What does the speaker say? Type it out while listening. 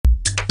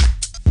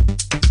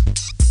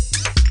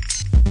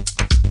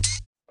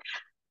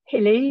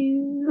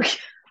Hello.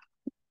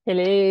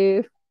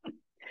 Hello.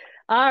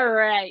 All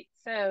right.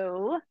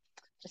 So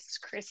this is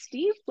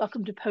Christy.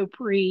 Welcome to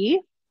Potpourri.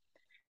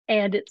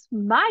 And it's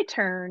my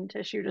turn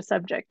to shoot a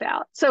subject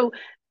out. So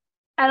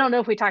I don't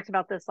know if we talked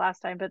about this last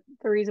time, but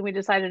the reason we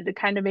decided to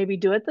kind of maybe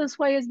do it this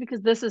way is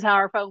because this is how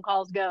our phone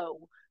calls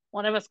go.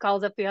 One of us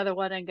calls up the other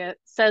one and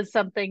says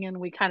something, and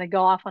we kind of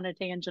go off on a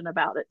tangent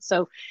about it.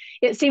 So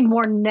it seemed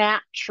more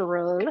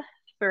natural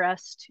for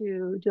us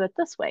to do it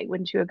this way.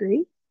 Wouldn't you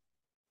agree?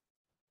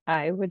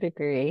 I would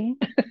agree.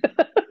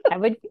 I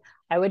would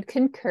I would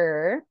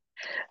concur.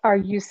 Are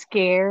you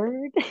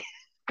scared?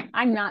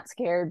 I'm not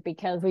scared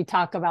because we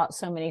talk about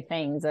so many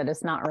things that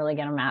it's not really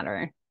going to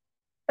matter.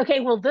 Okay,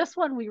 well, this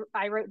one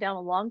I wrote down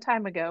a long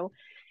time ago,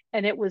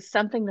 and it was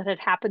something that had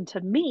happened to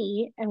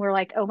me, and we're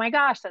like, oh my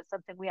gosh, that's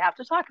something we have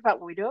to talk about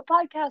when we do a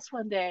podcast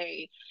one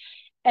day.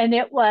 And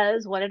it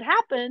was what had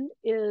happened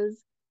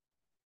is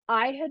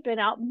I had been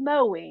out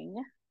mowing,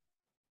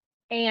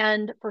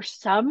 and for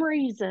some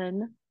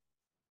reason,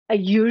 I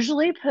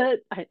usually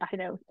I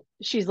know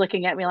she's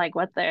looking at me like,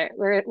 what the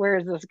where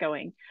is this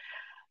going?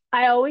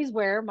 I always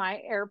wear my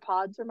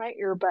AirPods or my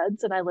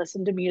earbuds and I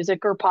listen to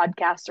music or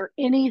podcasts or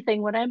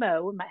anything when I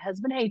mow. And my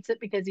husband hates it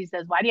because he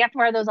says, why do you have to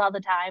wear those all the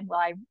time?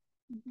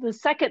 The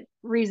second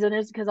reason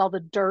is because all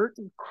the dirt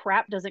and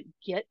crap doesn't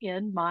get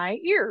in my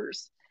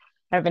ears.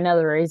 I have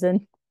another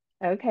reason.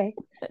 Okay.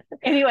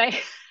 Anyway,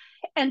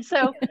 and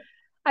so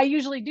I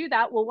usually do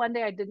that. Well, one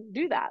day I didn't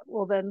do that.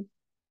 Well, then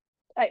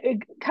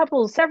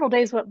several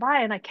days went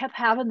by and I kept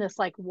having this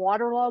like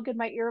waterlog in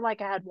my ear,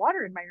 like I had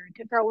water in my ear and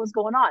couldn't figure out what was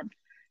going on.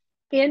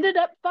 Ended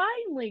up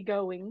finally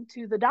going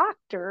to the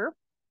doctor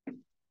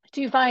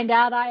to find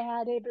out I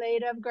had a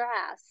blade of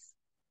grass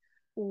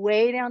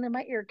way down in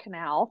my ear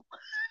canal.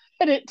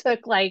 And it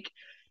took like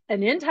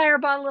an entire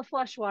bottle of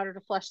flush water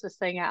to flush this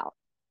thing out.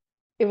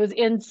 It was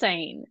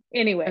insane.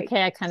 Anyway,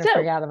 Okay, I kind of so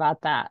forgot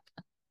about that.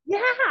 yeah.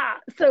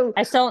 So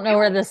I still don't know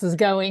where this is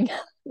going.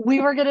 we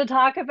were going to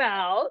talk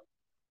about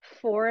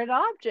foreign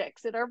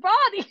objects in our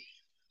body.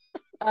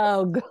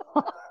 Oh,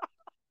 God.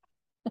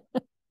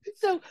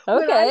 So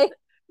Okay.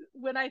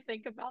 when I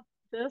think about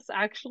this,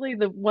 actually,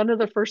 the one of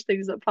the first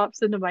things that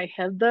pops into my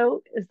head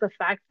though is the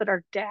fact that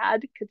our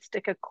dad could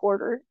stick a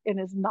quarter in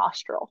his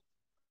nostril.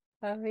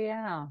 Oh,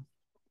 yeah.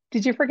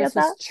 Did you forget This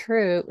that? is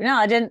true. No,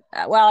 I didn't.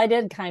 Well, I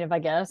did kind of, I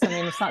guess. I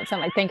mean, it's not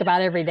something I think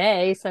about every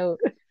day. So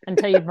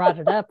until you brought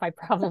it up, I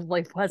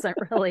probably wasn't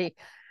really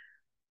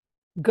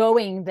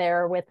going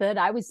there with it.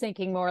 I was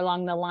thinking more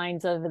along the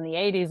lines of in the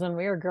 80s when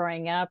we were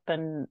growing up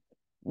and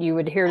you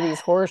would hear these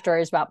horror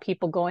stories about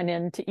people going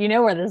into, you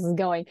know where this is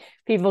going,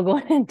 people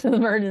going into the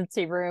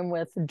emergency room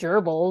with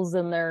gerbils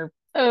in their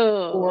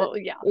Oh,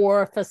 yeah.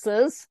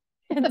 orifices.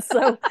 And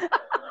so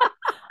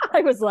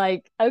I was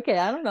like, okay,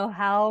 I don't know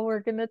how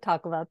we're going to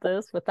talk about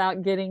this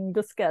without getting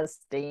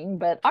disgusting,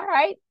 but all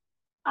right.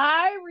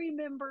 I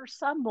remember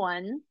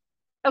someone.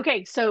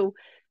 Okay, so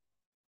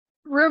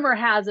rumor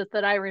has it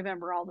that I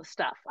remember all the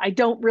stuff. I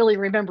don't really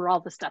remember all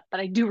the stuff, but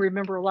I do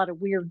remember a lot of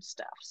weird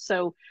stuff.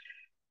 So,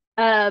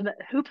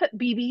 who put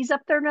BBs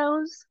up their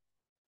nose?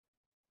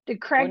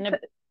 Did Craig Wouldn't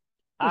it, put?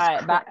 It was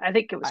Craig? but I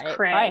think it was it probably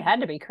Craig.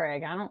 had to be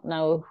Craig. I don't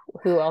know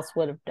who else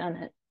would have done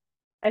it.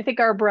 I think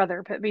our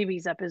brother put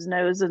BBs up his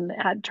nose and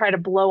had tried to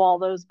blow all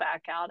those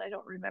back out. I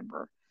don't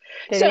remember.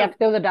 Did he have So to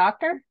go to the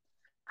doctor?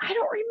 I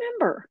don't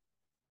remember.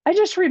 I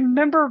just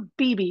remember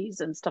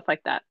BBs and stuff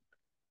like that,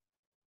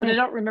 but I Hmm.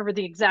 don't remember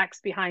the exacts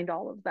behind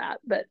all of that.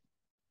 But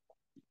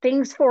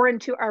things foreign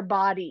to our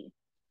body,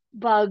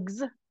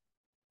 bugs.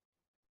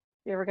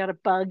 You ever got a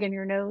bug in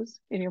your nose,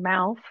 in your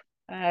mouth,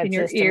 in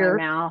your Just in my ear?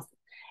 mouth.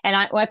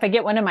 And if I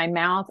get one in my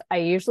mouth, I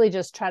usually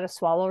just try to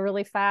swallow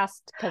really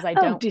fast because I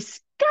Oh, don't.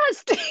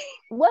 disgusting.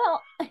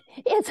 Well,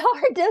 it's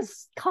hard to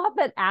cough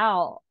it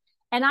out.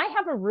 And I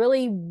have a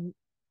really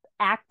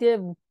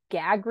active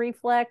gag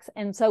reflex.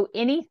 And so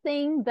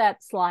anything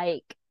that's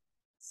like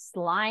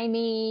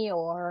slimy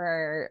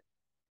or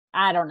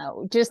I don't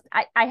know, just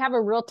I have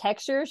a real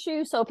texture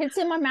issue. So if it's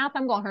in my mouth,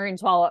 I'm going to hurry and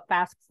swallow it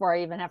fast before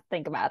I even have to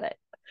think about it.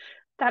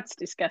 That's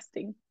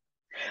disgusting.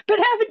 But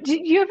haven't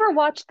did you ever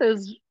watch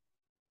those?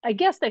 I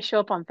guess they show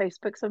up on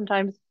Facebook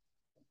sometimes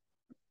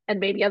and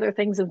maybe other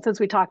things. And since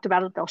we talked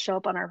about it, they'll show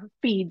up on our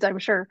feeds, I'm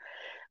sure.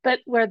 But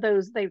where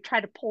they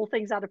try to pull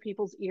things out of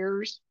people's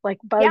ears, like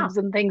Yeah. bugs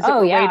and things that Oh,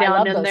 were yeah. way I down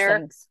love in those there.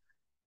 things.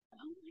 Oh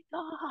my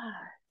God.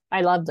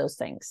 I love those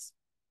things.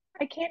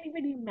 I can't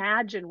even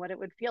imagine what it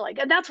would feel like.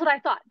 And that's what I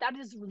thought. That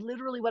is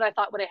literally what I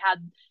thought when I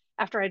had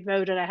after I'd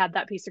mowed and I had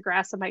that piece of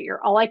grass in my ear.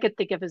 All I could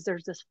think of is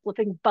there's this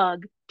flipping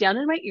bug down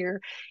in my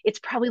ear. It's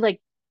probably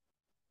like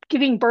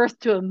giving birth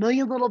to a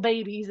million little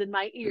babies in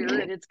my ear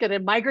and it's going to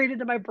migrate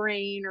into my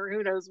brain or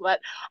who knows what.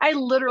 I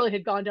literally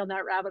had gone down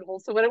that rabbit hole.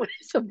 So when it was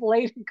a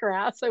blade of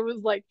grass, I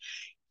was like,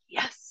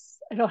 yes,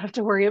 I don't have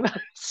to worry about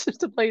it. It's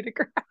just a blade of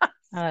grass.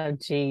 Oh,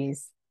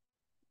 geez.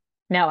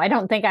 No, I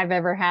don't think I've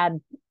ever had,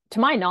 to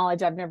my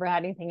knowledge, I've never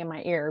had anything in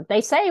my ear.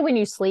 They say when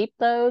you sleep,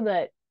 though,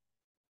 that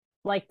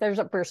like there's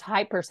a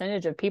high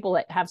percentage of people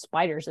that have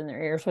spiders in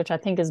their ears, which I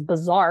think is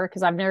bizarre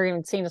because I've never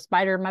even seen a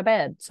spider in my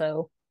bed.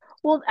 So,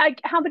 Well,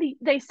 how many,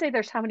 they say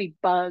there's how many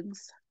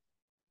bugs?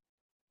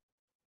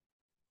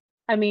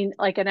 I mean,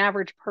 like an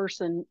average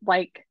person,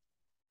 like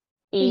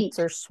Eats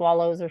eat. or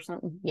swallows or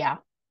something. Yeah.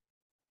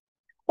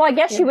 Well, I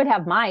guess Yeah. you would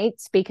have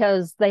mites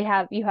because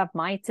you have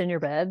mites in your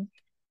bed,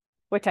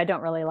 which I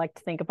don't really like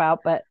to think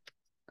about, but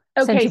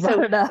since Okay, you brought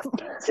so it up.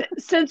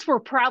 since we're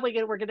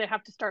gonna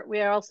have to start.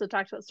 We also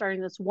talked about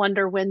starting this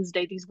Wonder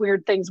Wednesday. These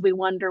weird things we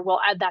wonder. Well,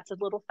 that's a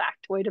little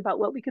factoid about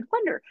what we could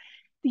wonder.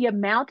 The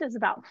amount is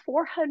about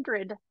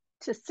 400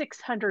 to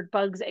 600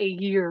 bugs a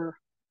year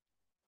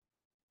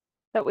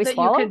That we that you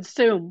swallow?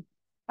 consume.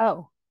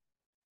 Oh.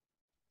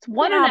 It's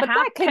one and Yeah, a but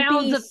half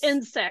pounds of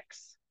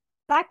insects.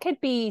 that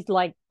could be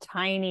like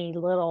tiny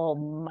little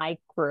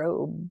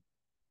micro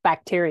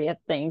bacteria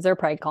things. They're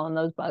probably calling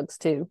those bugs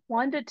too.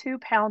 1 to 2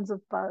 pounds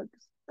of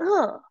bugs.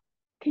 Ugh.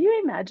 Can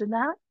you imagine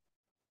that?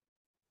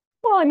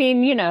 Well, I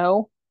mean,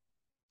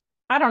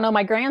 I don't know.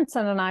 My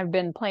grandson and I have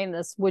been playing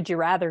this would you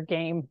rather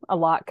game a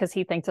lot because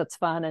he thinks it's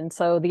fun. And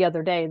so the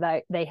other day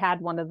they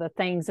had one of the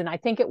things, and I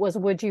think it was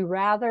would you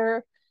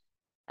rather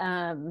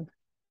um,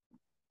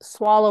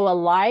 swallow a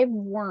live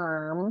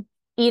worm,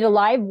 eat a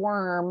live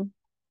worm,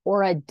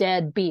 or a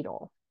dead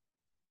beetle?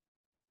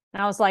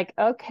 And I was like,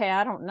 okay,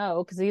 I don't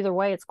know, because either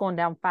way it's going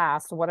down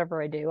fast.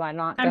 Whatever I do, I'm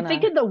not I'm gonna.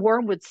 thinking the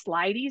worm would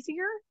slide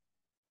easier.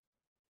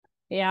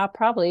 Yeah,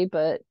 probably,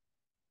 but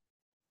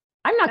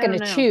I'm not I don't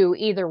gonna know. chew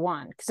either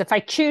one because if I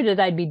chewed it,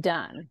 I'd be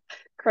done.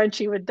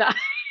 Crunchy would die.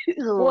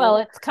 Well, Well,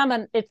 it's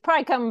coming. It's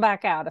probably coming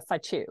back out if I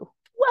chew.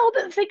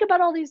 but think about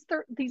all these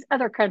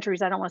other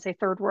countries. I don't want to say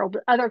third world,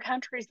 but other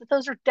countries that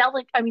those are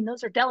I mean,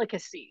 those are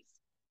delicacies.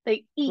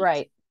 They eat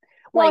Right.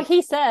 Well, like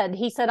he said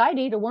I'd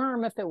eat a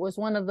worm if it was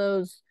one of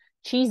those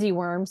cheesy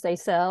worms they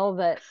sell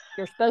that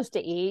you're supposed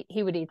to eat.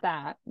 He would eat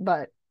that.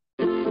 But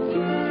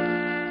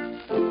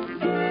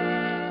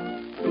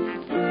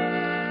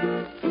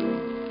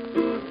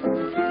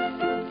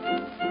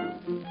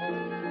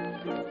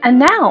And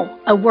now,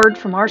 a word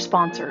from our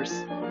sponsors.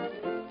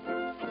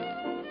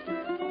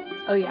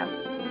 Oh yeah,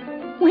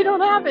 we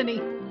don't have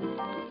any.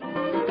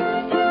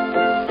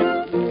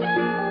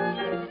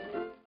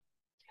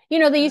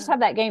 they used to have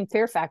that game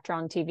Fear Factor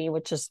on TV,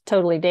 which is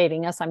totally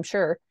dating us, I'm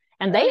sure.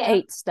 And Oh they yeah.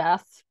 ate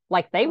stuff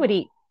like they would Oh,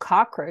 eat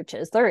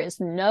cockroaches. There is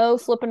no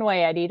flipping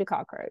way I'd eat a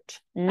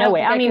cockroach. I No don't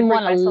way. I think I don't could even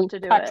bring want myself to to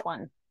do touch it.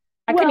 one.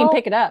 I couldn't even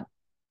pick Well, it up.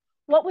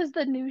 what was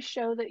the new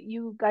show that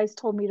you guys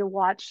told me to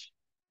watch?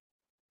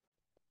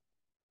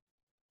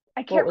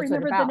 I What can't was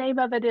it remember the about? name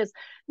of it is.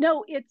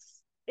 No,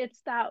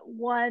 it's that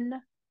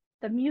one,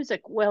 the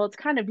music. Well, it's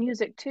kind of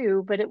music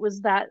too, but it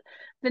was that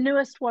the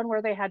newest one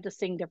where they had to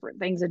sing different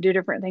things and do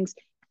different things.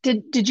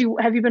 Did you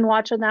have you been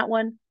watching that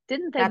one?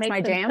 Didn't they That's make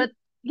my them jam. put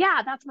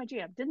Yeah, that's my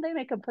jam. Didn't they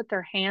make them put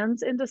their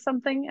hands into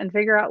something and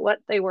figure out what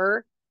they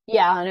were?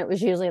 Yeah, and it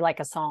was usually like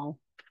a song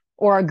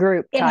or a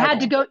group It had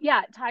to title. go,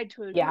 yeah, tied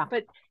to a group, Yeah,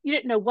 but you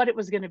didn't know what it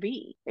was going to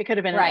be. It could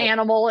have been an right.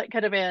 animal, it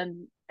could have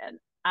been an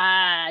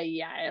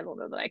yeah, I don't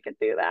know that I could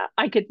do that.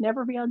 I could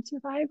never be on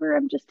Survivor.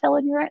 I'm just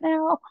telling you right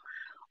now.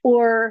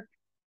 Or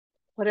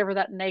whatever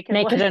that naked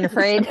was. Naked and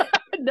Afraid.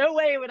 No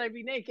way would I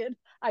be naked.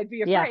 I'd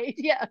be Yeah, afraid,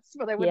 yes,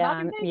 but I would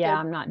yeah, not be yeah. naked.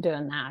 I'm not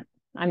doing that.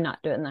 I'm not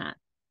doing that.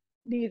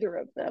 Neither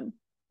of them.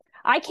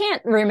 I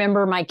can't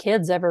remember my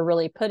kids ever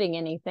really putting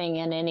anything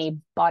in any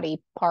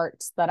body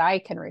parts that I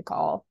can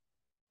recall.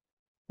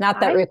 Not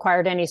that I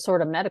required any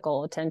sort of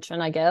medical attention,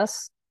 I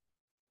guess.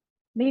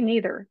 Me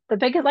neither. The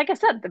biggest, like I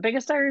said, the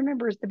biggest I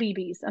remember is the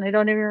BBs, and I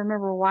don't even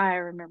remember why I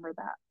remember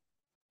that.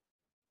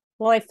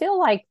 Well, I feel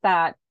like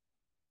that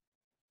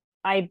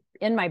I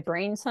in my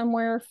brain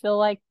somewhere feel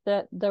like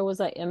that there was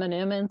a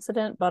M&M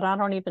incident, but I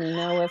don't even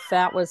know if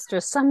that was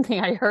just something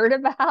I heard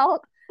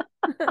about.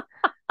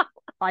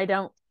 I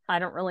don't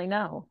really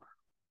know.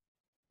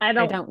 I I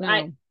don't. don't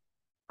know.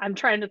 I'm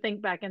trying to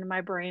think back into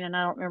my brain, and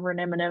I don't remember an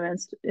M&M.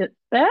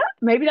 That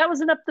maybe that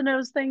was an up the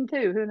nose thing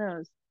too. Who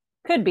knows?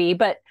 Could be,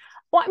 but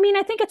well, I mean,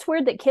 I think it's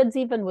weird that kids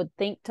even would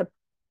think to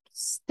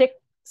stick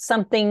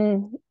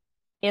something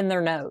in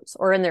their nose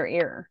or in their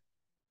ear.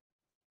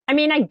 I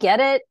mean, I get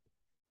it.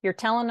 You're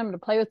telling them to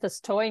play with this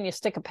toy and you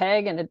stick a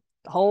peg in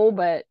a hole,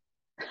 but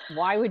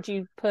why would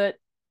you put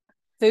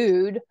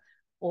food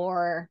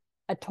or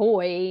a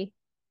toy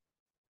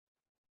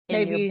in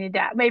Maybe your you need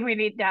that. Maybe we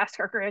need to ask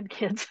our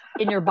grandkids.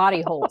 in your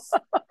body holes?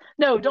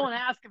 No, don't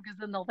ask them because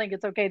then they'll think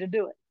it's okay to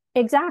do it.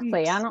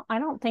 Exactly. Oops. I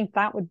don't think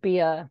that would be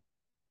a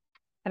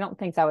I don't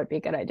think that would be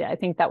a good idea. I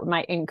think that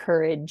might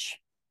encourage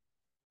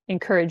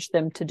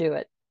them to do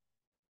it.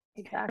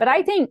 But I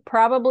Exactly. think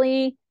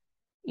probably,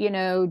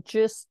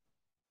 just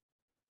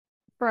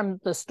from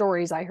the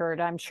stories I heard,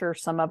 I'm sure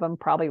some of them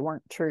probably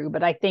weren't true,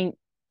 but I think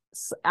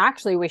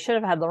actually we should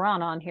have had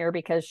Lauren on here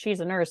because she's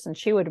a nurse and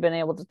she would have been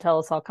able to tell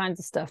us all kinds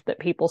of stuff that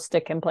people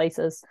stick in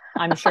places,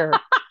 I'm sure.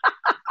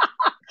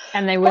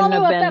 And they wouldn't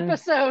Follow have up been,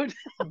 episode.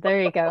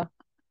 there you go.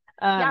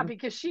 Yeah, Um,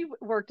 because she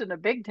worked in a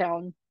big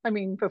town. I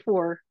mean,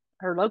 before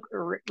her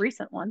local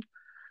recent one.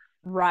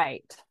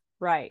 right,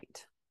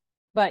 right.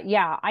 But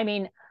yeah, I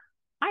mean,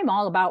 I'm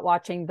all about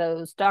watching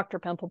those Dr.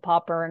 Pimple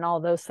Popper and all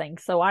those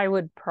things. So I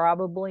would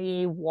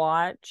probably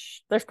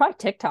watch, there's probably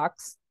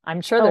TikToks.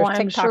 I'm sure Oh, there's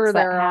I'm sure TikToks that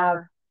there have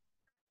are.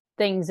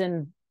 things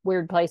in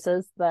weird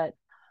places that,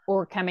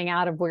 or coming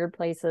out of weird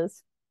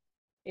places.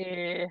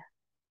 Eh,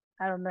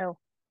 I don't know.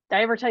 Did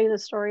I ever tell you the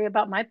story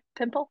about my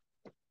pimple?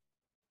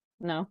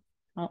 No,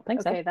 I don't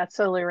think so. Okay, that's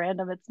totally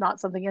random. It's not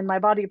something in my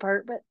body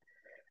part, but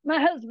my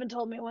husband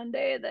told me one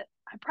day that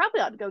I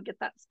probably ought to go get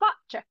that spot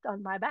checked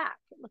on my back.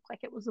 It looked like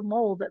it was a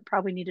mole that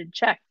probably needed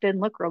checked.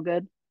 Didn't look real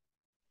good.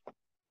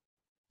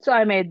 So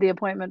I made the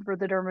appointment for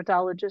the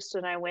dermatologist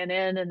and I went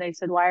in and they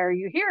said, "Why are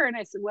you here?" And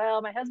I said,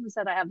 "Well, my husband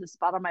said I have this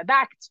spot on my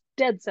back. It's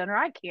dead center.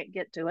 I can't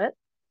get to it."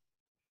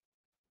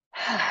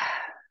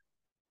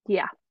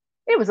 Yeah,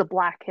 it was a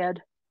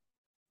blackhead.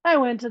 I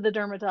went to the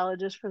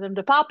dermatologist for them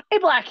to pop a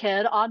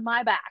blackhead on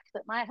my back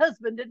that my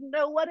husband didn't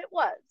know what it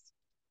was.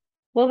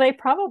 Well, they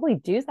probably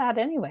do that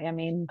anyway. I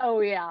mean, Oh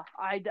yeah,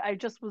 I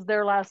just was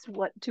there last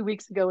 2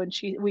 weeks ago, and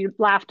we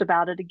laughed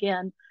about it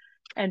again,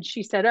 and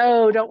she said,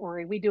 "Oh, don't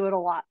worry, we do it a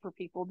lot for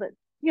people that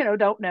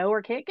don't know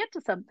or can't get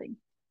to something."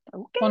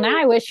 well, now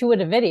Okay, I wish you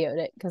would have videoed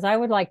it because I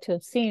would like to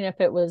have seen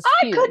if it was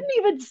I huge. couldn't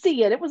even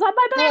see it. It was on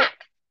my Well, back.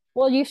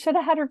 well, you should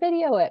have had her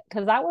video it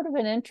because that would have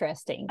been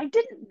interesting. I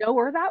didn't know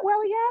her that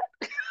well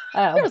yet.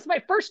 It Oh, was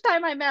my first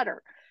time I met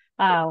her.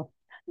 oh,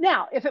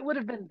 Now, if it would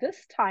have been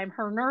this time,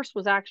 her nurse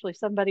was actually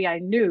somebody I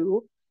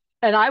knew,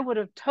 and I would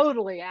have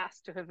totally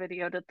asked to have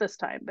videoed it this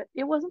time, but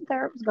it wasn't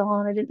there. It was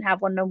gone. I didn't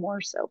have one no more.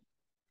 So,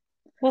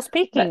 well, but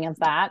speaking of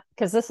that,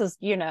 because this is,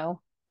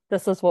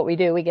 this is what we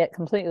do. We get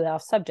completely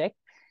off subject,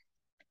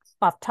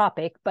 off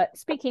topic. But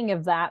speaking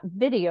of that,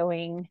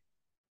 videoing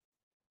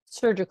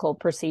surgical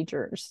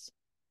procedures,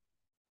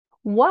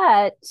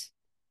 what,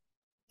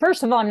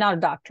 first of all, I'm not a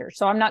doctor,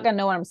 so I'm not going to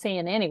know what I'm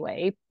seeing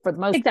anyway, for the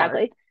most part.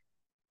 exactly.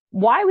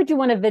 Why would you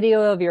want a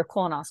video of your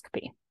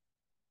colonoscopy?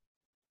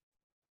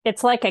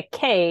 It's like a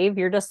cave.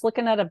 You're just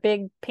looking at a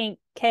big pink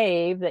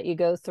cave that you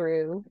go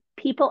through.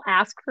 People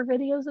ask for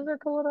videos of their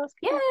colonoscopy.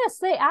 Yes,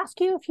 they ask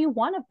you if you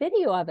want a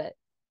video of it.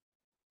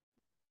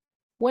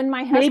 When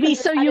my Maybe husband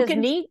just so had you his can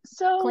knee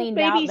so cleaned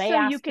out, maybe they so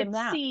you asked him could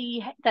that.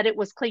 see that it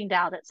was cleaned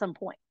out at some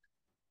point.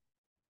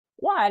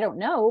 Well, I don't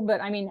know, but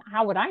I mean,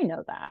 how would I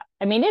know that?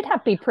 I mean, it'd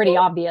have to be pretty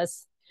Well,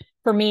 obvious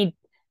for me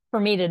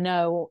to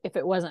know if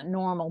it wasn't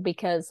normal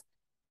because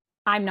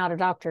I'm not a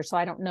doctor, so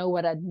I don't know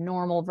what a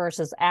normal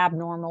versus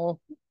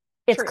abnormal.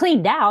 It's true.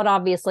 cleaned out,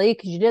 obviously,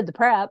 because you did the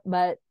prep,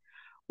 but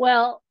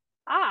Well,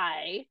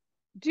 I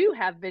do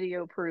have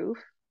video proof,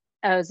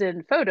 as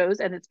in photos,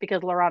 and it's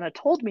because Lorana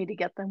told me to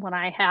get them when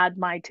I had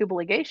my tubal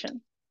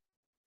ligation.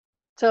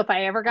 So if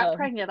I ever got oh,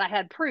 pregnant, I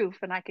had proof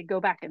and I could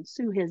go back and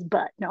sue his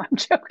butt. No, I'm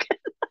joking.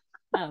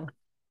 oh,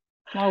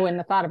 well, I wouldn't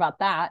have thought about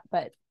that.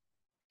 But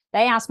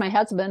they asked my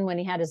husband when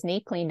he had his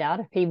knee cleaned out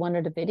if he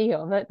wanted a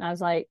video of it. And I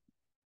was like,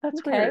 That's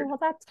okay, weird. well,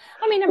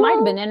 I mean, it might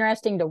have been Well,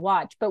 interesting to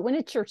watch, but when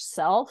it's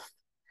yourself,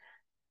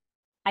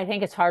 I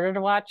think it's harder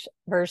to watch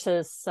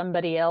versus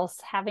somebody else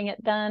having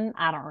it done.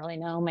 I don't really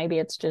know. Maybe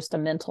it's just a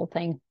mental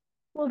thing.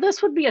 well,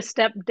 this would be a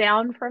step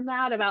down from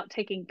that about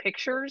taking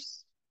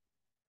pictures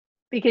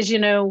because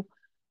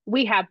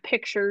we have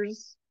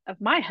pictures of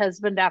my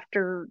husband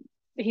after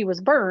he was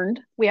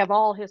burned. We have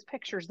all his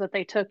pictures that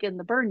they took in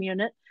the burn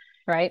unit.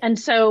 Right. And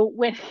so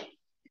when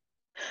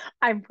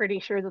I'm pretty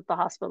sure that the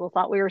hospital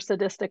thought we were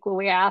sadistic when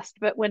we asked,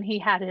 but when he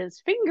had his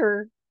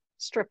finger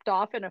stripped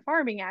off in a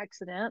farming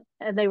accident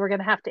and they were going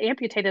to have to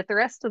amputate it the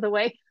rest of the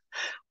way,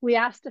 we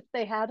asked if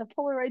they had a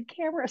Polaroid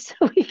camera so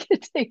we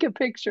could take a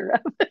picture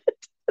of it.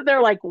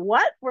 They're like,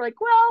 "What?" We're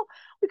like, "Well,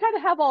 we kind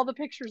of have all the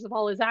pictures of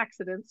all his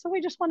accidents, so we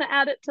just want to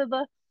add it to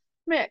the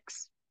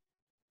mix."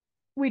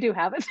 We do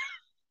have it.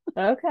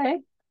 Okay.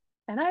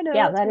 And I know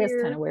Yeah, it's that is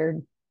kind of weird,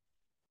 weird.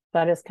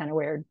 That is kind of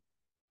weird,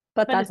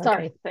 but but that's it's our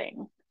okay.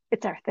 thing.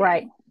 It's our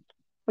Right. thing.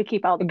 We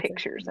keep all the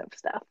pictures Exactly. of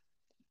stuff.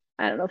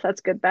 I don't know if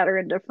that's good, bad, or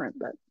indifferent,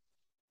 but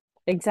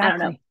I don't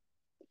know. Exactly.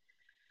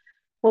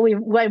 Well,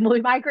 when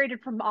we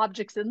migrated from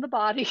objects in the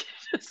body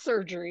to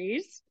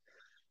surgeries,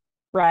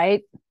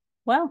 Right.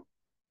 Well,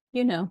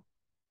 you know,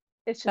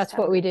 it's just that's how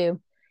what we do.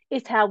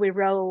 it's how we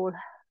roll.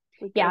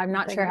 We Yeah, go I'm from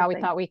not thing sure to how we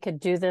thing. thought we could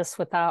do this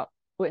without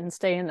wouldn't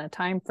stay in the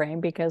time frame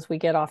because we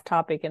get off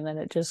topic and then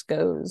it just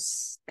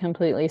goes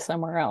completely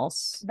somewhere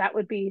else. That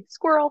would be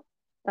squirrel.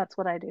 That's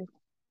what I do.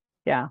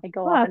 Yeah. I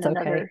go Well, off in that's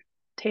okay. another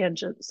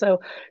tangent. So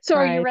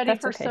are you Right. ready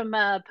That's for okay. some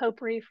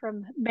potpourri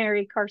from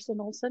Mary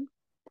Carson Olson?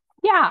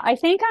 Yeah, I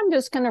think I'm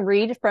just going to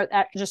read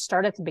just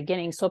start at the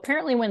beginning. So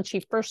apparently, when she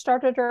first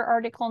started her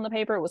article in the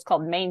paper, it was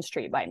called Main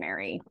Street by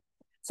Mary.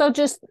 So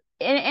just,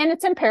 and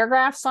it's in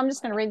paragraphs. So I'm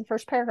just going to read the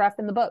first paragraph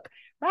in the book.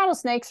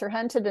 Rattlesnakes are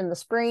hunted in the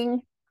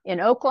spring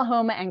in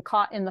Oklahoma and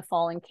caught in the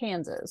fall in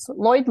Kansas.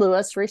 Lloyd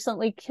Lewis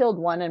recently killed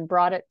one and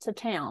brought it to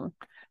town.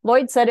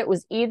 Lloyd said it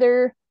was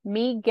either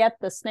me get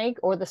the snake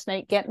or the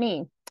snake get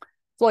me.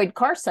 Floyd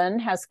Carson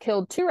has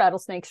killed 2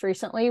 rattlesnakes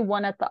recently,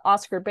 one at the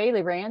Oscar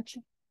Bailey Ranch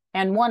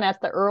and one at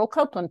the Earl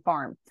Copeland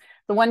farm.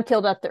 The one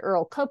killed at the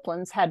Earl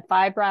Copelands had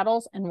 5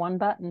 rattles and 1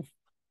 button.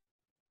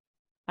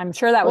 I'm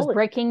sure that was Holy,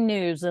 breaking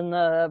news in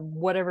the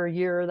whatever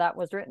year that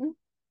was written.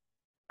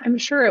 I'm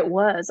sure it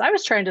was. I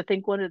was trying to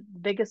think one of the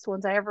biggest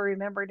ones I ever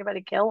remember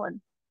anybody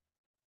killing.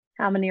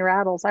 How many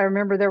rattles? I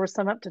remember there was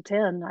some up to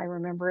 10. I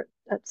remember it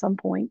at some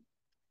point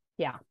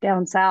Yeah.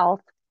 down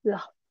south. Ugh,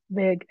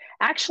 big.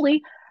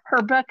 Actually,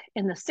 her book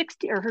in the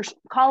 60s, or her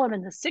column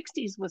in the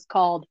 60s was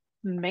called,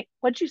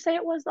 what'd you say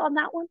it was on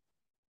that one?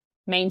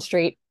 Main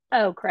Street.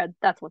 Oh, cred.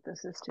 That's what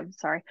this is too.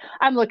 Sorry.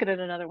 I'm looking at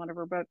another one of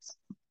her books.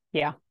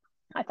 Yeah.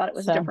 I thought it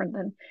was So, different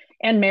than,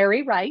 and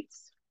Mary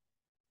writes.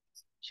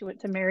 She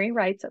went to Mary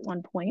Wrights at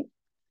one point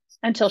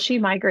until she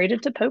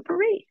migrated to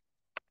potpourri.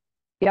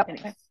 yep.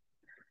 Anyway,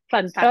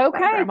 fun fact about Okay.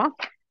 grandma.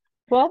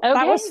 Well, that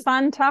Okay. was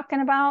fun talking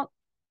about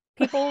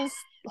people's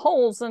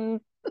holes and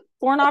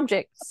foreign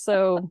objects.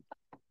 So,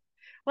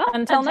 Well,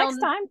 until next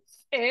until time.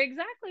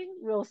 exactly.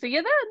 We'll see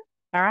you then.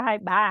 All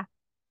right. Bye.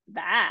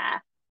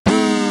 Bye.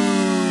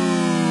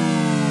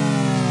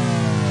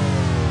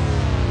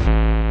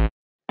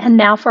 And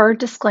now for our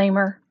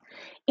disclaimer.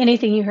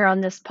 Anything you hear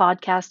on this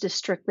podcast is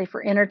strictly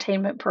for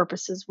entertainment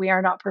purposes. We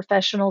are not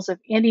professionals of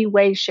any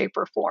way, shape,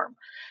 or form.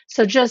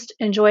 So just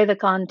enjoy the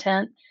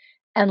content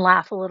and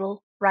laugh a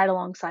little right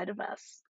alongside of us.